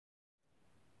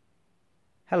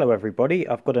Hello everybody,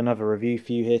 I've got another review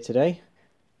for you here today.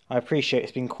 I appreciate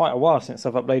it's been quite a while since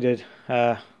I've uploaded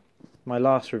my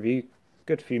last review,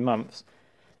 good few months.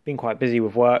 Been quite busy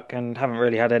with work and haven't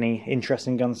really had any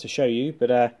interesting guns to show you,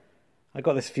 but I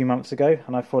got this a few months ago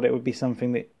and I thought it would be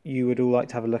something that you would all like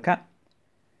to have a look at.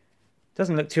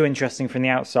 Doesn't look too interesting from the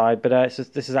outside, but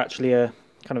this is actually a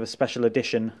kind of a special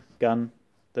edition gun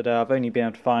that I've only been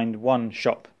able to find one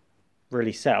shop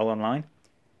really sell online.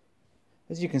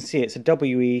 As you can see, it's a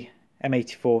WE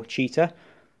M84 Cheetah,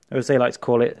 or as they like to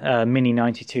call it, Mini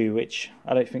 92, which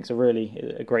I don't think is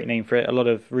a great name for it. A lot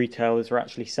of retailers are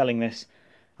actually selling this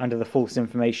under the false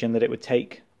information that it would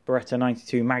take Beretta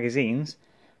 92 magazines,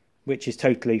 which is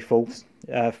totally false,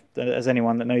 as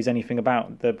anyone that knows anything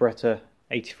about the Beretta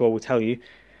 84 will tell you.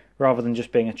 Rather than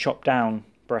just being a chopped down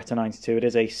Beretta 92, it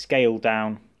is a scaled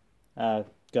down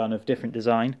gun of different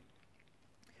design.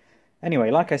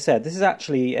 Anyway, like I said, this is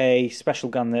actually a special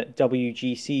gun that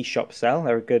WGC shops sell.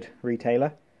 They're a good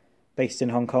retailer, based in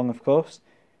Hong Kong, of course.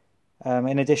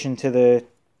 In addition to the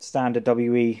standard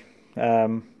WE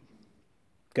gun,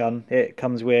 it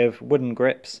comes with wooden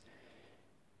grips.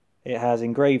 It has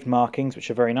engraved markings, which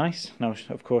are very nice, and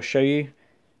I'll of course show you.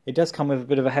 It does come with a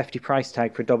bit of a hefty price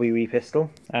tag for a WE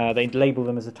pistol. They label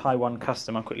them as a Taiwan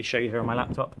custom. I'll quickly show you here on my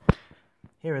laptop.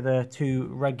 Here are the two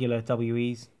regular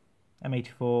WEs.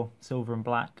 M84 silver and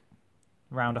black,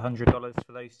 around $100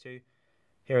 for those two.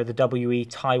 Here are the WE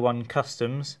Taiwan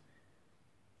Customs,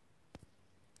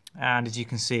 and as you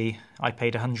can see, I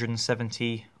paid silver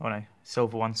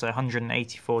one, so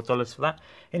 $184 for that.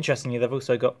 Interestingly, they've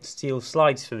also got steel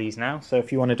slides for these now, so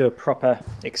if you want to do a proper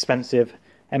expensive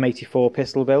M84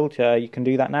 pistol build, you can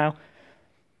do that now.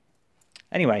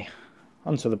 Anyway,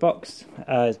 onto the box.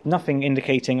 Nothing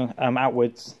indicating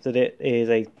outwards that it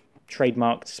is a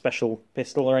trademarked special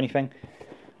pistol or anything.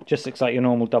 Just looks like your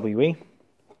normal WE.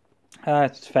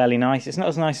 It's fairly nice. It's not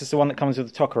as nice as the one that comes with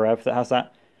the Tokarev that has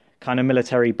that kind of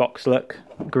military box look,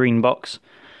 green box,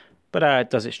 but it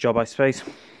does its job, I suppose.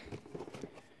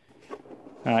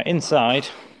 Inside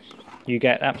you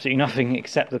get absolutely nothing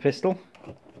except the pistol,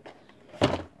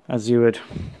 as you would, I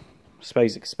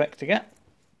suppose, expect to get.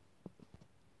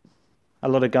 A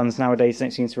lot of guns nowadays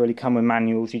don't seem to really come with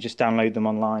manuals, you just download them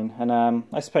online. And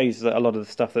I suppose that a lot of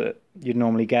the stuff that you'd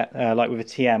normally get, like with a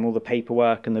TM, all the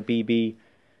paperwork and the BB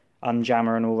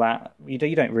unjammer and all that, you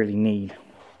don't really need.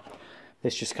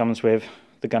 This just comes with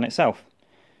the gun itself.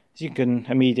 As you can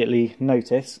immediately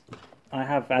notice, I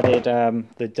have added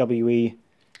the WE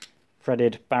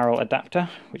threaded barrel adapter,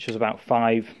 which was about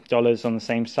 $5 on the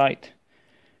same site,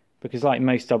 because like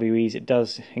most WEs, it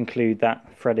does include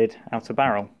that threaded outer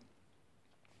barrel.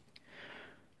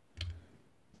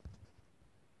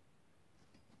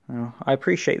 I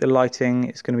appreciate the lighting.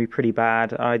 It's going to be pretty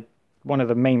bad. One of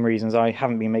the main reasons I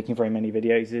haven't been making very many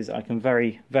videos is I can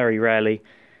very, very rarely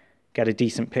get a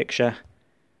decent picture,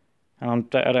 and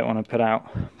I don't want to put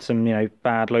out some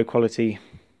bad low quality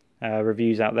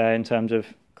reviews out there in terms of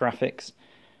graphics.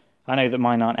 I know that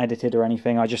mine aren't edited or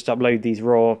anything. I just upload these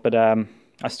raw, but I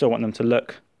still want them to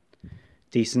look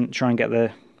decent. Try and get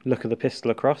the look of the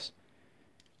pistol across.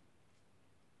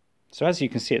 So as you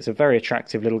can see, it's a very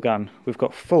attractive little gun. We've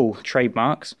got full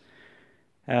trademarks.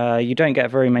 You don't get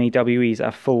very many WEs that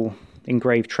have full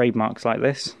engraved trademarks like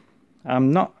this. I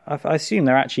assume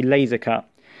they're actually laser cut,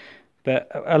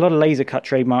 but a lot of laser cut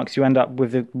trademarks you end up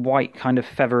with a white kind of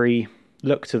feathery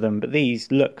look to them. But these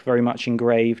look very much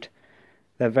engraved.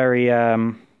 They're very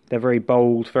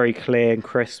bold, very clear and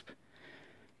crisp.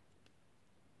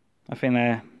 I think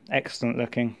they're excellent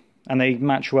looking, and they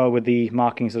match well with the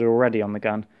markings that are already on the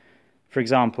gun. For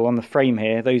example, on the frame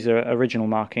here, those are original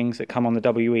markings that come on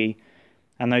the WE,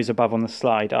 and those above on the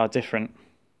slide are different.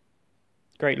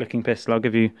 Great looking pistol. I'll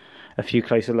give you a few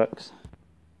closer looks.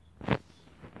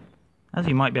 As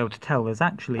you might be able to tell, there's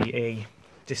actually a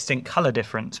distinct colour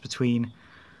difference between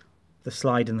the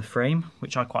slide and the frame,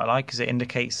 which I quite like, because it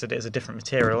indicates that it is a different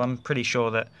material. I'm pretty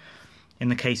sure that in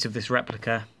the case of this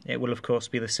replica, it will of course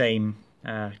be the same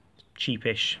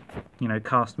cheapish,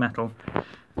 cast metal.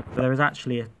 But there is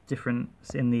actually a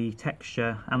difference in the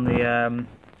texture and the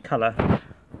colour,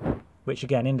 which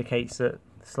again indicates that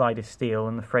the slide is steel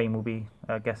and the frame will be,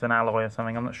 I guess, an alloy or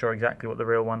something. I'm not sure exactly what the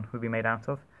real one would be made out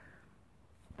of.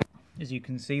 As you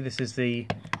can see, this is the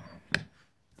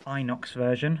Inox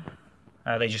version.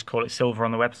 They just call it silver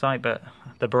on the website, but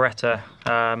the Beretta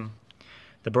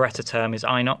term is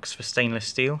Inox for stainless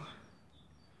steel.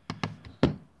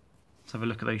 Let's have a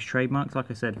look at those trademarks.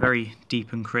 Like I said, very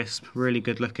deep and crisp, really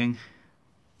good looking,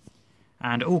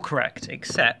 and all correct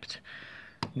except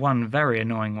one very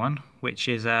annoying one, which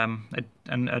is a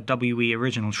WE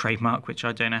original trademark, which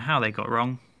I don't know how they got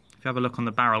wrong. If you have a look on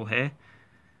the barrel here,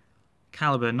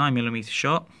 caliber 9mm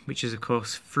shot, which is of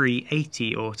course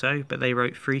 380 auto, but they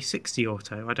wrote 360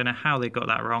 auto. I don't know how they got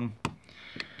that wrong,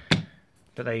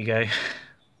 but there you go.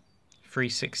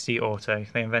 360 auto.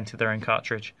 They invented their own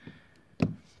cartridge.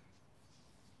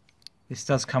 This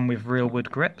does come with real wood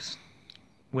grips,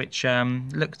 which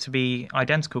look to be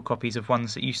identical copies of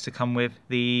ones that used to come with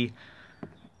the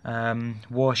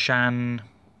Warshan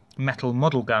metal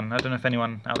model gun. I don't know if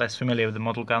anyone out there is familiar with the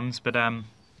model guns, but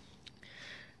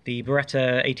the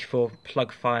Beretta 84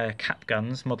 plug fire cap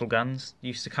guns, model guns,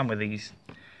 used to come with these.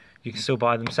 You can still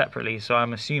buy them separately, so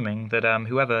I'm assuming that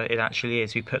whoever it actually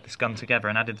is who put this gun together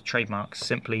and added the trademarks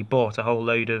simply bought a whole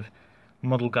load of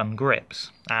model gun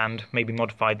grips and maybe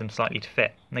modified them slightly to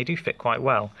fit. And they do fit quite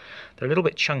well. They're a little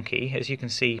bit chunky, as you can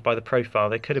see by the profile.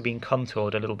 They could have been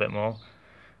contoured a little bit more,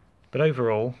 but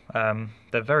overall they're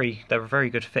a very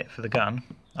good fit for the gun.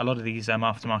 A lot of these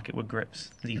aftermarket wood grips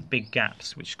leave big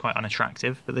gaps, which is quite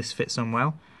unattractive, but this fits them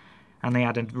well, and they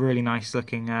add a really nice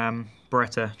looking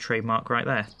Beretta trademark right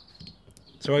there.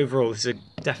 So overall, this is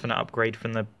a definite upgrade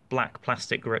from the black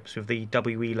plastic grips with the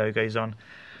WE logos on.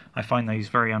 I find those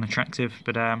very unattractive,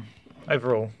 but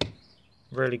overall,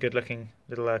 really good looking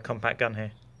little compact gun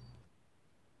here.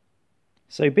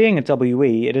 So being a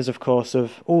WE, it is of course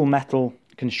of all metal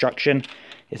construction.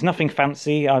 It's nothing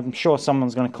fancy. I'm sure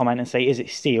someone's going to comment and say, is it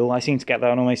steel? I seem to get that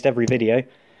on almost every video.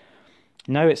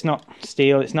 No, it's not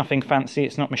steel. It's nothing fancy.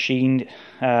 It's not machined,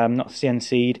 not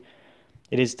CNC'd.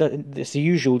 It's the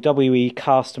usual WE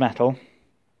cast metal.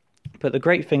 But the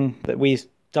great thing that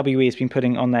WE has been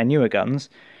putting on their newer guns,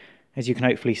 as you can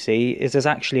hopefully see, is there's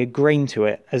actually a grain to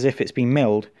it, as if it's been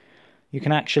milled. You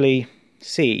can actually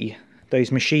see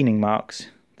those machining marks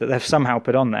that they've somehow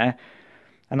put on there,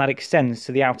 and that extends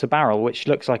to the outer barrel, which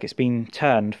looks like it's been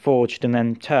turned, forged, and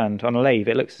then turned on a lathe.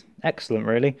 It looks excellent,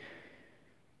 really.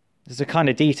 There's a kind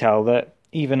of detail that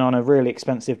even on a really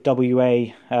expensive WA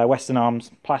Western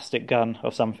Arms plastic gun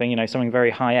or something, you know, something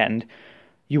very high-end,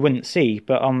 you wouldn't see.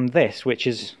 But on this, which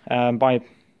is by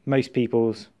most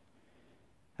people's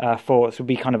thoughts would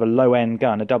be kind of a low-end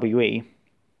gun, a WE,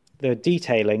 the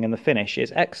detailing and the finish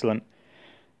is excellent.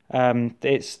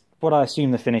 It's what I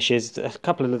assume the finish is. A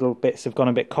couple of little bits have gone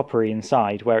a bit coppery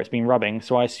inside where it's been rubbing,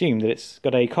 so I assume that it's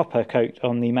got a copper coat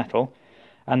on the metal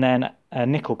and then a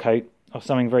nickel coat or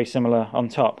something very similar on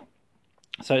top.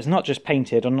 So it's not just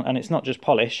painted and it's not just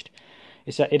polished,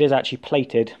 it is actually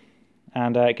plated,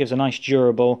 and it gives a nice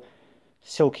durable,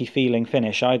 silky feeling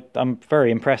finish. I'm very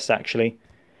impressed actually.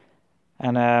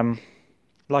 And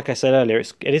like I said earlier,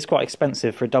 it is quite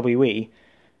expensive for a WE,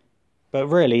 but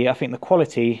really I think the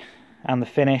quality and the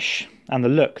finish and the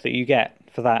look that you get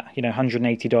for that, you know,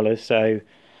 $180, so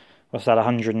what's that,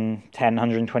 110,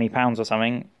 120 pounds or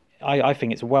something, I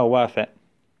think it's well worth it.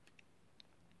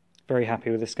 Very happy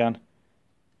with this gun.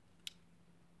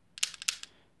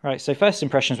 Right, so first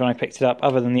impressions when I picked it up,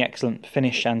 other than the excellent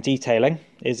finish and detailing,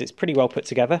 is it's pretty well put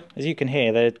together. As you can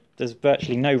hear, there's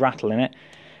virtually no rattle in it.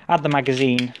 Add the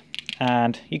magazine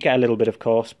and you get a little bit, of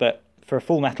course, but for a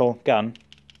full metal gun,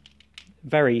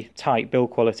 very tight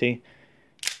build quality.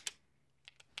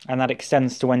 And that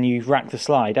extends to when you rack the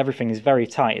slide. Everything is very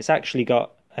tight. It's actually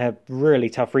got a really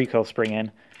tough recoil spring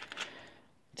in,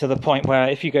 to the point where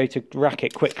if you go to rack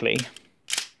it quickly,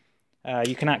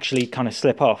 you can actually kind of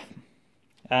slip off.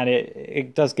 And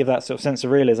it does give that sort of sense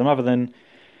of realism,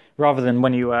 rather than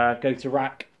when you go to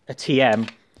rack a TM,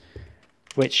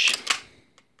 which,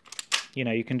 you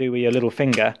know, you can do with your little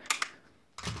finger.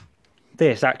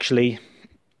 This actually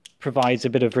provides a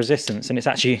bit of resistance, and it's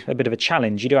actually a bit of a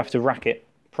challenge. You do have to rack it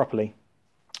properly.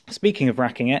 Speaking of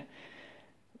racking it,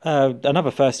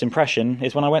 another first impression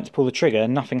is when I went to pull the trigger,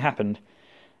 nothing happened.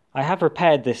 I have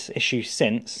repaired this issue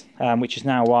since, which is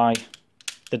now why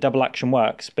the double action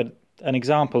works, but an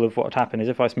example of what would happen is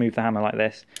if I smooth the hammer like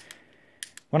this.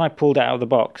 When I pulled it out of the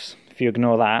box, if you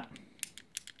ignore that,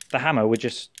 the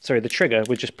trigger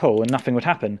would just pull and nothing would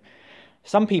happen.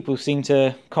 Some people seem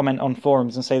to comment on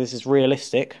forums and say this is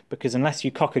realistic, because unless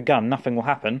you cock a gun, nothing will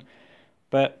happen.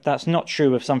 But that's not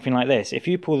true of something like this. If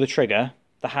you pull the trigger,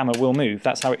 the hammer will move.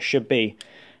 That's how it should be.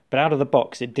 But out of the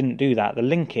box, it didn't do that. The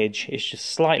linkage is just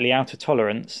slightly out of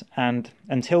tolerance, and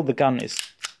until the gun is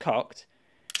cocked,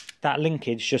 that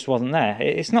linkage just wasn't there.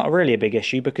 It's not really a big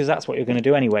issue, because that's what you're going to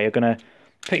do anyway. You're going to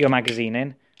put your magazine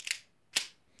in,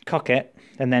 cock it,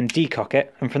 and then decock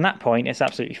it, and from that point it's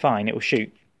absolutely fine, it will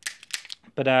shoot.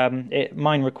 But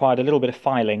mine required a little bit of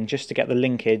filing just to get the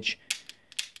linkage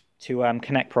to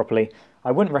connect properly.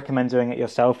 I wouldn't recommend doing it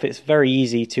yourself. It's very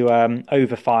easy to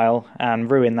overfile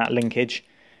and ruin that linkage.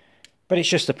 But it's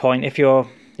just a point, if you're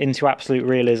into absolute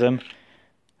realism,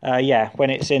 yeah, when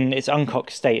it's in its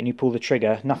uncocked state and you pull the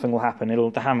trigger, nothing will happen.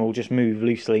 The hammer will just move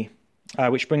loosely.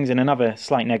 Which brings in another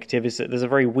slight negative, is that there's a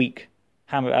very weak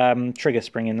hammer, trigger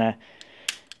spring in there.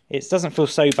 It doesn't feel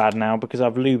so bad now because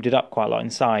I've lubed it up quite a lot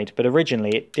inside, but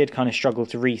originally it did kind of struggle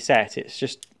to reset. It's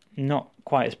just not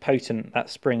quite as potent, that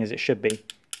spring, as it should be.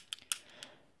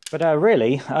 But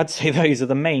really, I'd say those are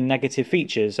the main negative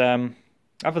features.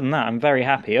 Other than that, I'm very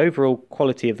happy. Overall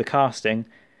quality of the casting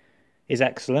is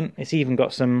excellent. It's even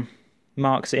got some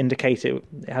marks that indicate it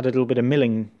had a little bit of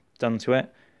milling done to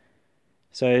it.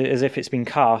 So as if it's been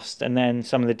cast and then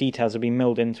some of the details have been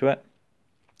milled into it.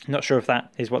 I'm not sure if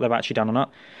that is what they've actually done or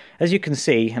not. As you can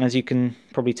see, and as you can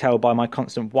probably tell by my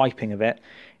constant wiping of it,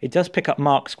 it does pick up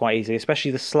marks quite easily,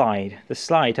 especially the slide. The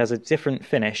slide has a different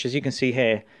finish. As you can see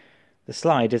here, the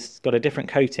slide has got a different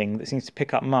coating that seems to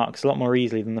pick up marks a lot more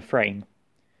easily than the frame.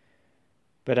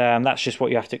 But that's just what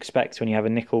you have to expect when you have a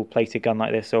nickel-plated gun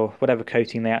like this, or whatever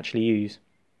coating they actually use.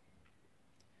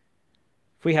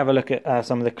 If we have a look at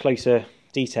some of the closer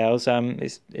details,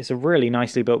 it's a really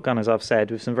nicely built gun, as I've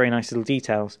said, with some very nice little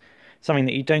details. Something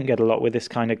that you don't get a lot with this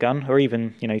kind of gun, or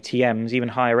even, you know, TMs, even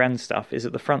higher end stuff, is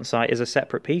that the front sight is a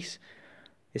separate piece.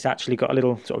 It's actually got a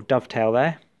little sort of dovetail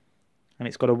there, and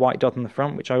it's got a white dot on the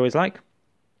front, which I always like.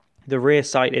 The rear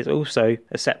sight is also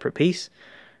a separate piece,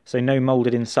 so no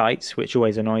moulded in sights, which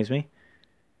always annoys me.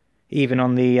 Even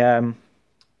on the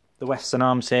Western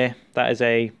arms here, that is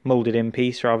a moulded in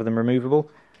piece rather than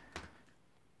removable.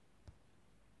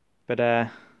 But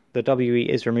the WE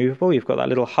is removable. You've got that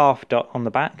little half dot on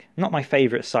the back. Not my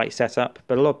favourite sight setup,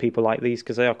 but a lot of people like these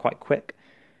because they are quite quick,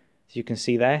 as you can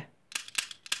see there.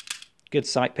 Good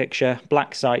sight picture.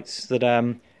 Black sights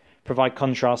that provide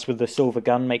contrast with the silver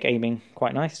gun, make aiming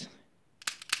quite nice.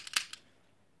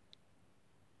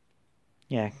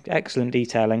 Yeah, excellent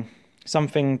detailing.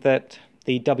 Something that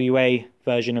the WA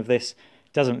version of this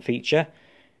doesn't feature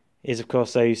is, of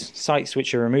course, those sights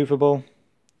which are removable.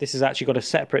 This has actually got a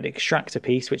separate extractor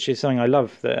piece, which is something I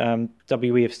love that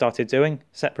WE have started doing.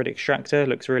 Separate extractor,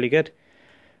 looks really good.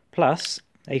 Plus,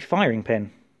 a firing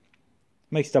pin.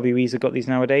 Most WEs have got these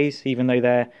nowadays, even though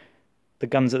the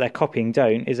guns that they're copying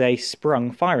don't, is a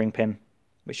sprung firing pin,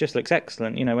 which just looks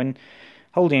excellent. You know, when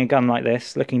holding a gun like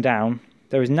this, looking down,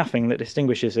 there is nothing that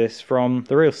distinguishes this from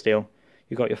the real steel.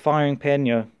 You've got your firing pin,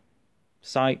 your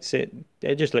sights, it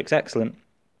just looks excellent.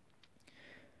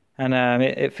 And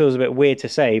it feels a bit weird to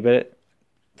say, but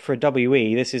for a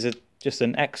WE, this is just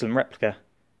an excellent replica.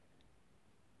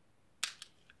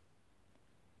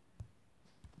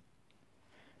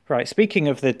 Right, speaking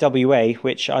of the WA,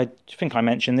 which I think I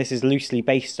mentioned this is loosely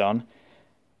based on,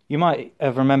 you might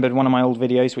have remembered one of my old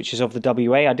videos, which is of the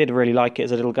WA. I did really like it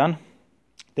as a little gun.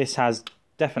 This has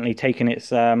definitely taken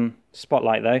its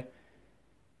spotlight, though.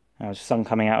 There's sun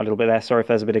coming out a little bit there. Sorry if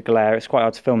there's a bit of glare. It's quite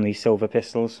hard to film these silver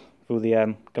pistols with all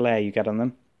the glare you get on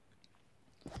them.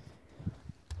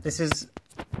 This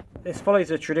follows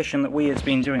a tradition that we have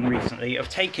been doing recently of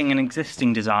taking an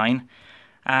existing design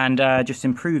and just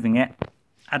improving it,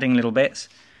 adding little bits.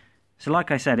 So like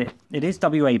I said, it is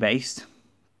WA based,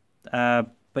 but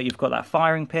you've got that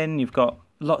firing pin, you've got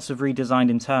lots of redesigned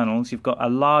internals, you've got a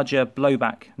larger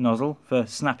blowback nozzle for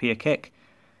snappier kick,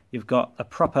 you've got a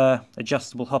proper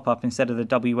adjustable hop-up instead of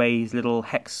the WA's little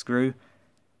hex screw.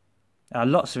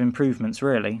 Lots of improvements,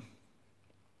 really,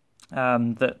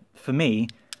 that, for me,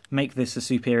 make this a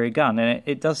superior gun. And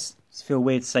it does feel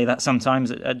weird to say that sometimes.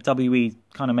 At WE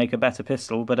kind of make a better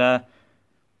pistol, but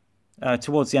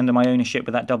towards the end of my ownership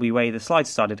with that WA, the slides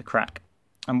started to crack.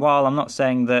 And while I'm not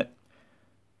saying that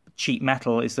cheap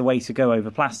metal is the way to go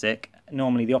over plastic,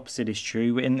 normally the opposite is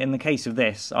true. In the case of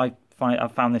this, I've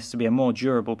found this to be a more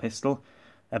durable pistol,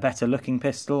 a better looking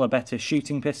pistol, a better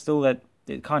shooting pistol. That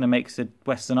it kind of makes the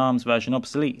Western Arms version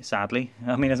obsolete, sadly.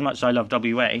 I mean, as much as I love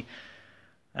WA,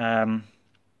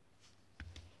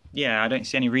 yeah, I don't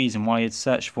see any reason why you'd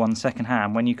search for one second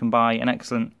hand when you can buy an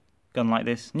excellent gun like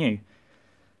this new,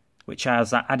 which has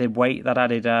that added weight, that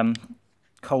added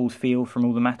cold feel from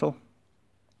all the metal.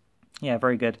 Yeah,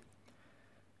 very good.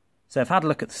 So I've had a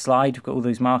look at the slide, we've got all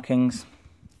those markings.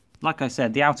 Like I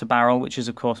said, the outer barrel, which is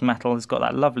of course metal, has got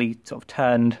that lovely sort of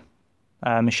turned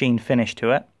machine finish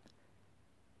to it.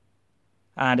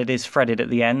 And it is threaded at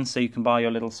the end, so you can buy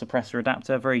your little suppressor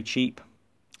adapter, very cheap.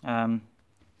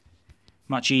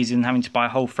 Much easier than having to buy a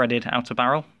whole threaded outer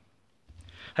barrel.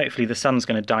 Hopefully the sun's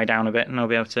going to die down a bit and I'll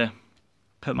be able to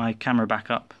put my camera back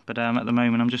up. But at the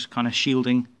moment I'm just kind of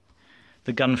shielding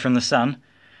the gun from the sun.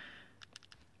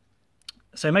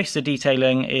 So most of the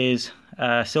detailing is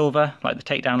silver, like the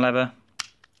takedown lever.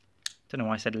 Don't know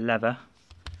why I said lever.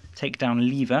 Takedown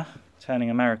lever. turning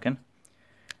American.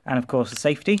 And of course the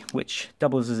safety, which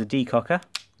doubles as a decocker,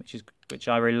 which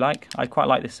I really like. I quite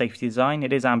like this safety design.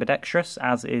 It is ambidextrous,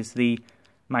 as is the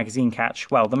magazine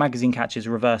catch. Well, the magazine catch is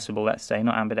reversible, let's say,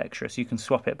 not ambidextrous. You can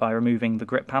swap it by removing the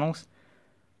grip panels.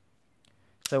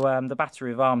 So the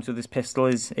battery of arms with this pistol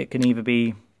is, it can either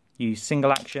be used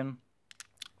single action,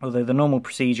 although the normal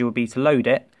procedure would be to load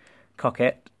it, cock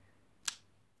it,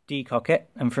 decock it,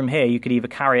 and from here you could either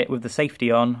carry it with the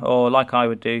safety on, or like I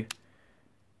would do,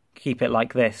 keep it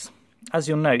like this. As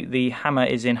you'll note, the hammer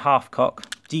is in half cock.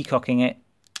 Decocking it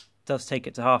does take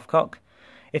it to half cock.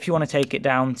 If you want to take it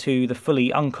down to the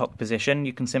fully uncocked position,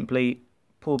 you can simply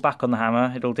pull back on the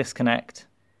hammer, it'll disconnect.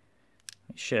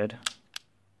 It should.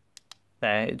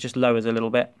 There, it just lowers a little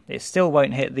bit. It still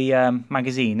won't hit the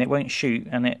magazine, it won't shoot,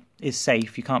 and it is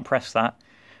safe, you can't press that.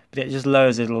 But it just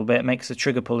lowers it a little bit, makes the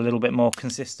trigger pull a little bit more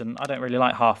consistent. I don't really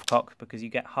like half cock because you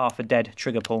get half a dead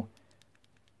trigger pull.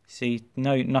 See,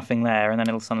 nothing there, and then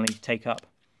it'll suddenly take up.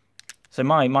 So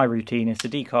my routine is to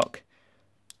decock,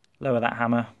 lower that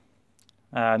hammer.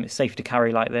 It's safe to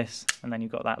carry like this, and then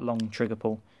you've got that long trigger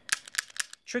pull.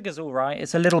 Trigger's alright,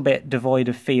 it's a little bit devoid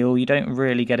of feel. You don't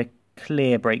really get a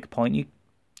clear break point. You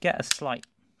get a slight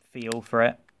feel for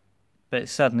it, but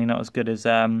it's certainly not as good as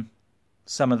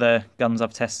some of the guns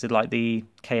I've tested, like the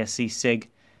KSC SIG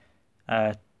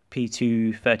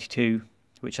P232,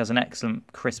 which has an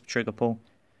excellent crisp trigger pull.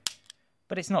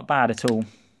 But it's not bad at all.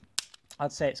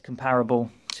 I'd say it's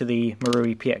comparable to the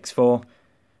Marui PX4,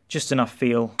 just enough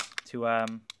feel to...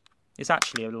 it's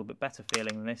actually a little bit better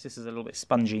feeling than this. This is a little bit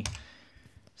spongy.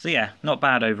 So yeah, not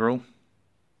bad overall.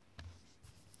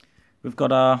 We've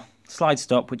got our slide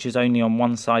stop, which is only on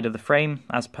one side of the frame,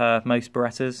 as per most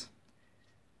Berettas.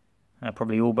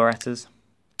 Probably all Berettas.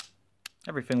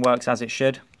 Everything works as it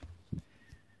should.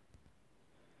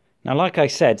 Now, like I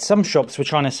said, some shops were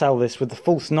trying to sell this with the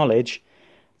false knowledge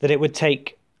that it would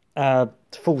take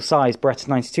full-size Beretta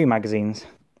 92 magazines.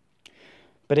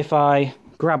 But if I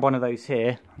grab one of those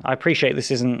here, I appreciate this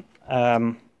isn't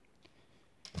a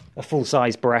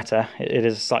full-size Beretta. It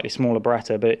is a slightly smaller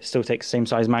Beretta, but it still takes the same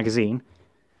size magazine.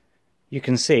 You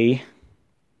can see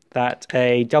that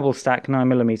a double-stack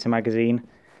 9mm magazine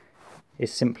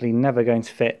is simply never going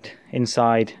to fit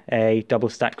inside a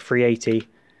double-stack 380.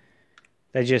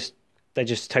 They're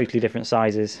just totally different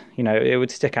sizes. You know, it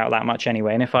would stick out that much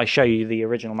anyway. And if I show you the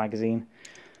original magazine,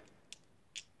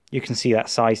 you can see that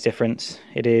size difference.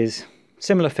 It is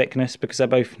similar thickness because they're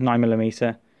both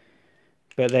 9mm,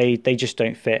 but they just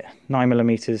don't fit.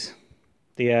 9mm,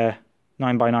 the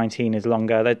 9x19 is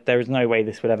longer. There is no way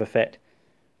this would ever fit.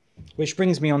 Which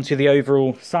brings me on to the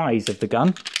overall size of the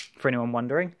gun, for anyone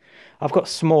wondering. I've got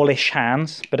smallish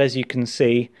hands, but as you can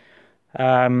see,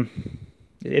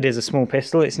 it is a small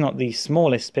pistol. It's not the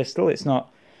smallest pistol. It's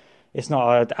not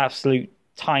an absolute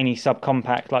tiny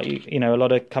subcompact like you know a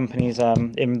lot of companies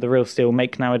in the real steel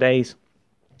make nowadays.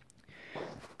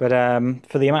 But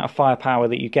for the amount of firepower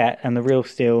that you get, and the real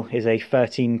steel is a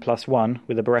 13+1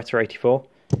 with a Beretta 84,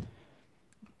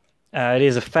 it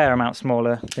is a fair amount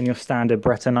smaller than your standard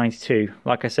Beretta 92.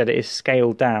 Like I said, it is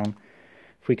scaled down.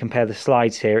 If we compare the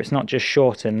slides here, it's not just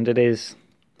shortened. It's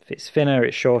thinner,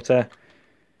 it's shorter.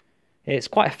 It's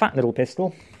quite a fat little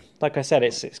pistol. Like I said,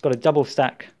 it's got a double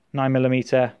stack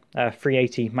 9mm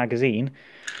 380 magazine,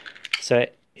 so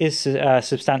it is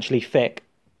substantially thick.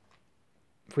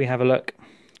 If we have a look,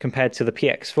 compared to the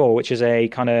PX4, which is a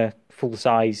kind of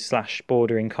full-size /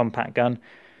 bordering compact gun,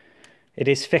 it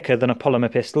is thicker than a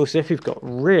polymer pistol. So if you've got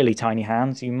really tiny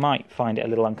hands, you might find it a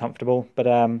little uncomfortable. But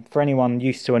for anyone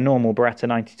used to a normal Beretta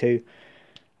 92,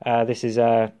 this is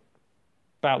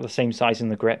about the same size in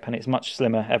the grip, and it's much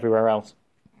slimmer everywhere else,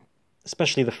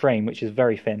 especially the frame, which is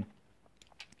very thin.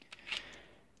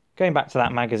 Going back to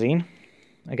that magazine,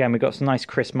 again, we've got some nice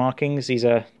crisp markings. These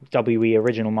are WE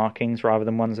original markings rather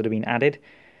than ones that have been added.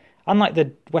 Unlike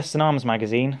the Western Arms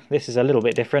magazine, this is a little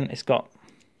bit different. It's got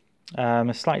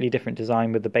a slightly different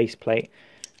design with the base plate,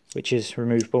 which is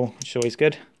removable, which is always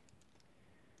good.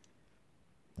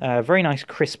 Very nice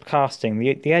crisp casting.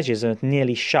 The edges are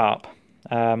nearly sharp.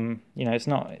 You know,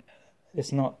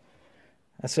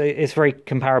 it's very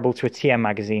comparable to a TM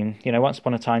magazine. You know, once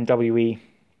upon a time, WE,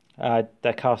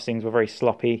 their castings were very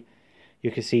sloppy. You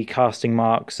could see casting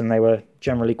marks, and they were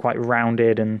generally quite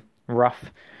rounded and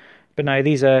rough. But no,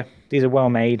 these are well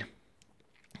made.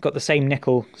 Got the same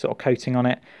nickel sort of coating on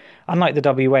it. Unlike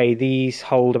the WA, these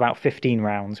hold about 15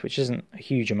 rounds, which isn't a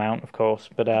huge amount, of course,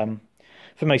 but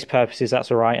for most purposes that's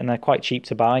alright, and they're quite cheap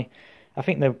to buy. I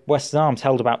think the Western Arms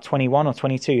held about 21 or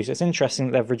 22, so it's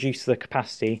interesting that they've reduced the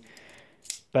capacity,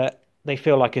 but they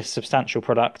feel like a substantial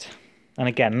product, and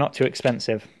again, not too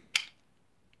expensive.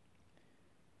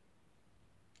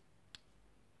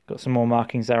 Got some more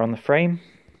markings there on the frame.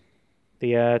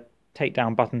 The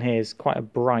takedown button here is quite a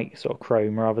bright sort of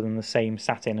chrome rather than the same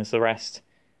satin as the rest.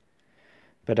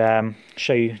 But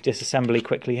show you disassembly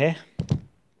quickly here.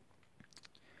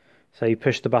 So you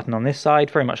push the button on this side,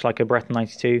 very much like a Beretta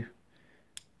 92.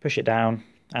 Push it down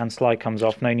and slide comes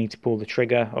off. No need to pull the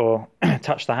trigger or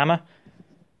touch the hammer.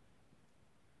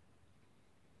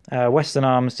 Western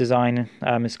Arms design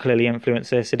has clearly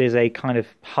influenced this. It is a kind of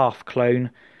half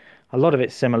clone. A lot of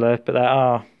it's similar, but there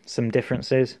are some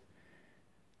differences.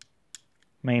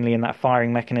 Mainly in that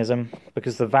firing mechanism,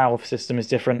 because the valve system is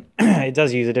different. It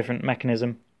does use a different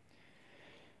mechanism.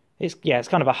 It's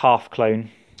kind of a half clone,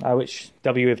 which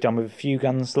W have done with a few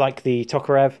guns like the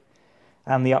Tokarev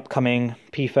and the upcoming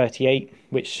P38,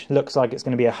 which looks like it's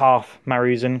going to be a half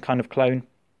Maruzen kind of clone.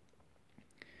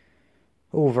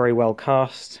 All very well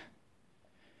cast.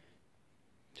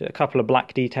 A couple of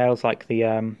black details like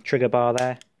the trigger bar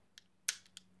there.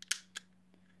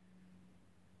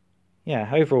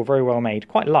 Yeah, overall very well made.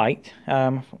 Quite light.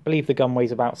 I believe the gun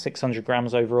weighs about 600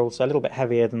 grams overall, so a little bit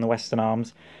heavier than the Western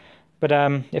Arms. But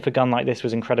if a gun like this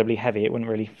was incredibly heavy, it wouldn't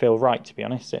really feel right, to be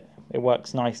honest. It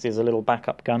works nicely as a little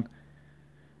backup gun.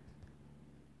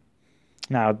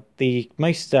 Now, the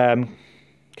most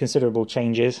considerable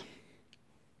changes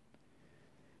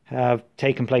have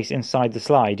taken place inside the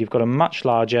slide. You've got a much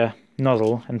larger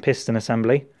nozzle and piston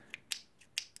assembly.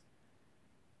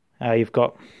 You've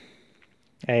got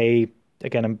a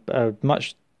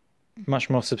much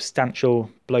more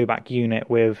substantial blowback unit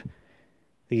with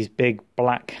these big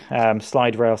black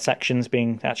slide rail sections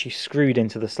being actually screwed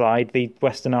into the slide. The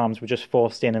Western Arms were just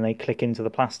forced in and they click into the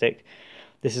plastic.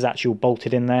 This is actually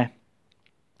bolted in there.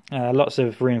 Lots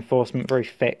of reinforcement, very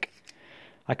thick.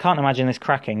 I can't imagine this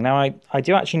cracking. Now I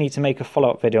do actually need to make a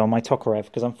follow-up video on my Tokarev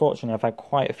because unfortunately I've had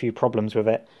quite a few problems with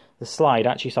it. The slide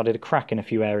actually started to crack in a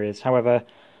few areas. However,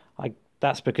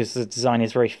 that's because the design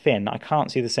is very thin. I can't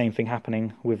see the same thing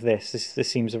happening with this. This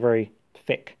seems a very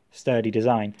thick, sturdy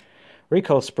design.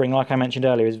 Recoil spring, like I mentioned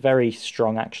earlier, is very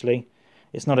strong actually.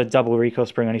 It's not a double recoil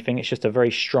spring or anything, it's just a very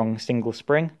strong single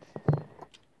spring.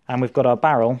 And we've got our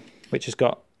barrel, which has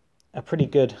got a pretty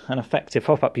good and effective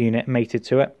hop-up unit mated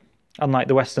to it. Unlike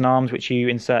the Western Arms, which you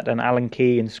insert an Allen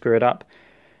key and screw it up,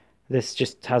 this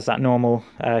just has that normal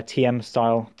TM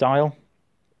style dial.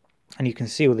 And you can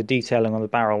see all the detailing on the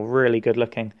barrel, really good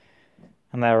looking.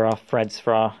 And there are our threads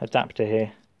for our adapter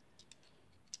here.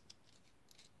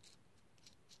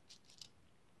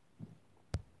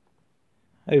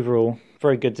 Overall,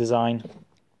 very good design.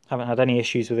 Haven't had any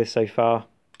issues with this so far.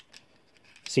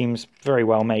 Seems very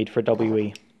well made for a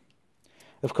WE.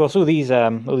 Of course, all these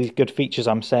good features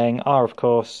I'm saying are, of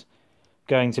course,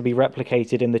 going to be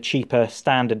replicated in the cheaper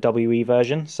standard WE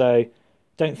version. So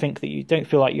don't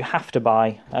feel like you have to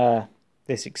buy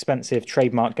this expensive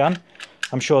trademark gun.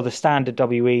 I'm sure the standard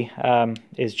WE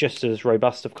is just as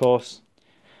robust, of course.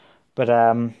 But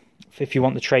if you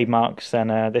want the trademarks, then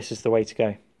this is the way to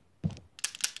go.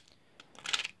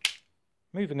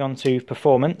 Moving on to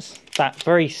performance, that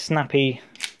very snappy,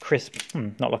 crisp,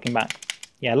 not looking back.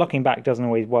 Yeah, looking back doesn't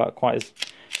always work quite as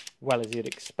well as you'd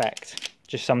expect.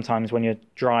 Just sometimes when you're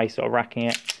dry sort of racking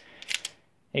it,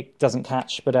 it doesn't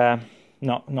catch, but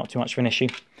not too much of an issue.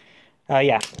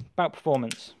 Yeah, about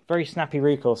performance. Very snappy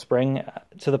recoil spring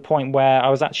to the point where I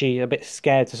was actually a bit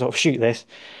scared to sort of shoot this.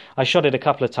 I shot it a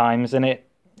couple of times and it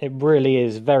really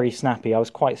is very snappy. I was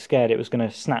quite scared it was going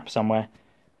to snap somewhere.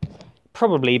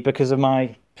 Probably because of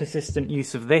my persistent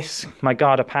use of this, my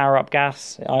Garda power-up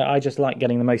gas. I just like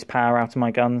getting the most power out of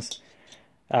my guns,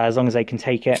 as long as they can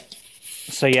take it.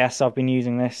 So yes, I've been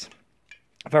using this.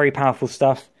 Very powerful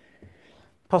stuff.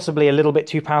 Possibly a little bit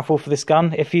too powerful for this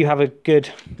gun. If you have a good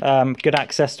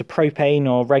access to propane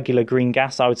or regular green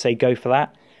gas, I would say go for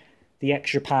that. The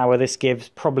extra power this gives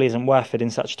probably isn't worth it in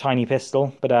such a tiny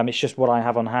pistol, but it's just what I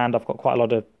have on hand. I've got quite a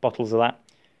lot of bottles of that.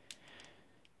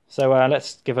 So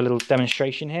let's give a little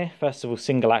demonstration here. First of all,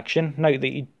 single action. Note that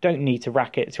you don't need to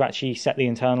rack it to actually set the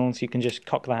internals. You can just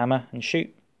cock the hammer and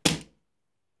shoot.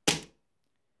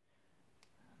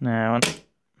 Now, I'm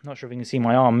not sure if you can see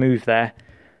my arm move there.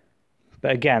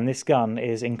 But again, this gun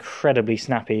is incredibly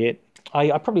snappy.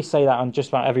 I probably say that on just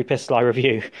about every pistol I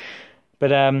review.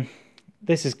 But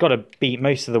this has got to beat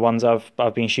most of the ones I've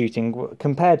been shooting.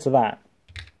 Compared to that,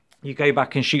 you go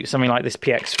back and shoot something like this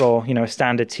PX4, you know, a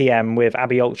standard TM with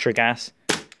Abbey Ultra gas.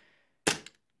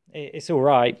 It's all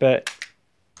right, but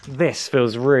this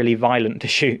feels really violent to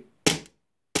shoot.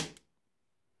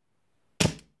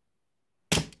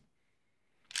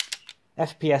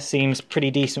 FPS seems pretty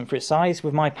decent for its size.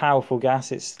 With my powerful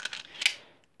gas, it's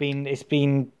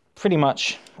been pretty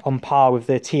much on par with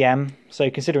the TM, so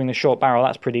considering the short barrel,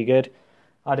 that's pretty good.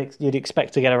 You'd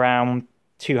expect to get around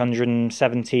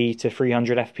 270 to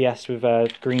 300 FPS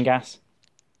with green gas.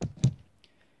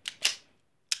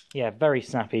 Yeah, very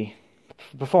snappy.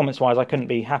 Performance-wise, I couldn't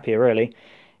be happier, really.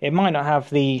 It might not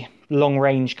have the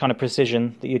long-range kind of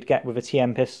precision that you'd get with a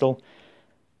TM pistol,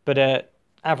 but at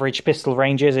average pistol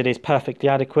ranges, it is perfectly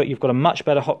adequate. You've got a much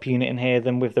better hop unit in here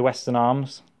than with the Western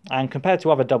Arms, and compared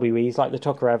to other WEs like the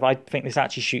Tokarev, I think this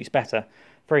actually shoots better.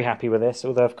 Very happy with this,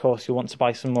 although of course you'll want to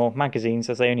buy some more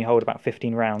magazines as they only hold about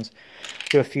 15 rounds.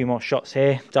 Do a few more shots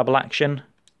here, double action.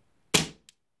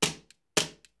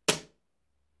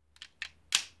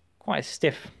 Quite a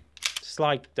stiff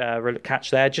slide catch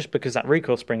there, just because that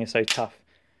recoil spring is so tough.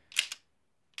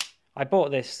 I bought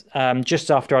this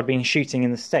just after I'd been shooting in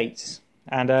the States,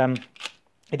 and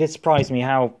it did surprise me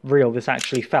how real this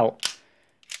actually felt.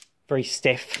 Very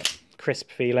stiff, crisp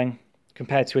feeling,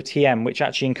 compared to a TM, which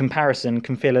actually in comparison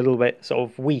can feel a little bit sort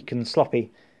of weak and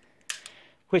sloppy.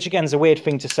 Which again is a weird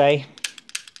thing to say.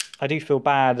 I do feel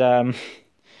bad, a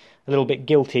little bit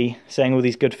guilty saying all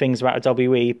these good things about a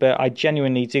WE, but I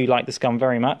genuinely do like this gun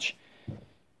very much.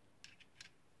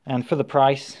 And for the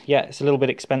price, yeah, it's a little bit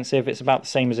expensive. It's about the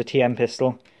same as a TM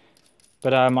pistol,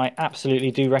 but I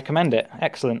absolutely do recommend it.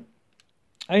 Excellent.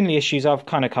 Only issues I've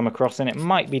kind of come across, and it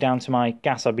might be down to my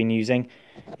gas I've been using,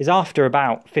 is after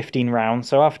about 15 rounds,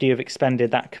 so after you've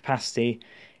expended that capacity,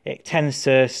 it tends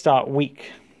to start weak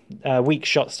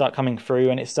shots start coming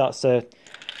through, and it starts to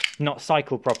not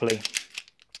cycle properly.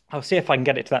 I'll see if I can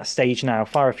get it to that stage now.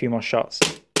 Fire a few more shots.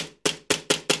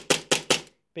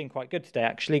 Been quite good today,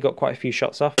 actually. Got quite a few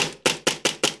shots off.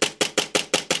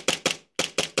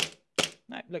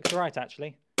 No, looks alright,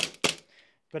 actually.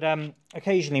 But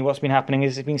occasionally what's been happening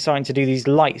is it's been starting to do these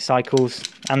light cycles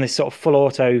and this sort of full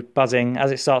auto buzzing as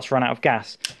it starts to run out of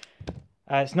gas.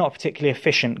 It's not a particularly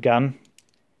efficient gun.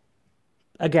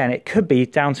 Again, it could be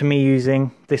down to me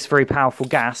using this very powerful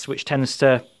gas, which tends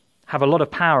to have a lot of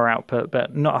power output,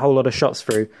 but not a whole lot of shots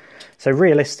through. So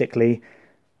realistically,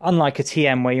 unlike a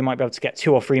TM where you might be able to get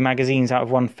 2 or 3 magazines out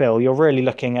of one fill, you're really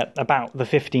looking at about the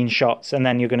 15 shots, and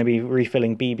then you're going to be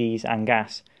refilling BBs and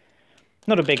gas.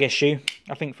 Not a big issue.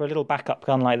 I think for a little backup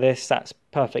gun like this, that's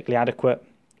perfectly adequate,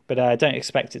 but don't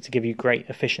expect it to give you great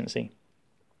efficiency.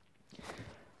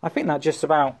 I think that just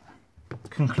about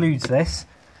concludes this.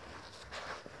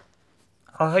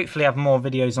 I'll hopefully have more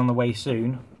videos on the way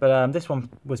soon, but this one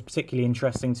was particularly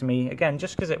interesting to me, again,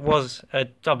 just because it was a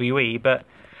WE, but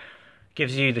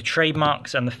gives you the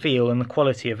trademarks and the feel and the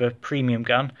quality of a premium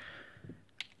gun.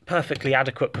 Perfectly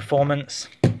adequate performance.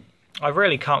 I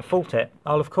really can't fault it.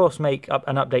 I'll of course make up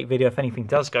an update video if anything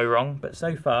does go wrong, but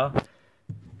so far,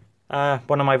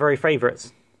 one of my very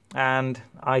favourites. And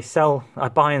I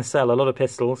buy and sell a lot of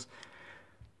pistols.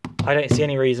 I don't see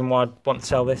any reason why I'd want to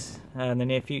sell this in the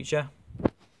near future.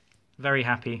 Very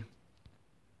happy.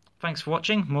 Thanks for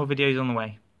watching. More videos on the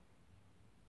way.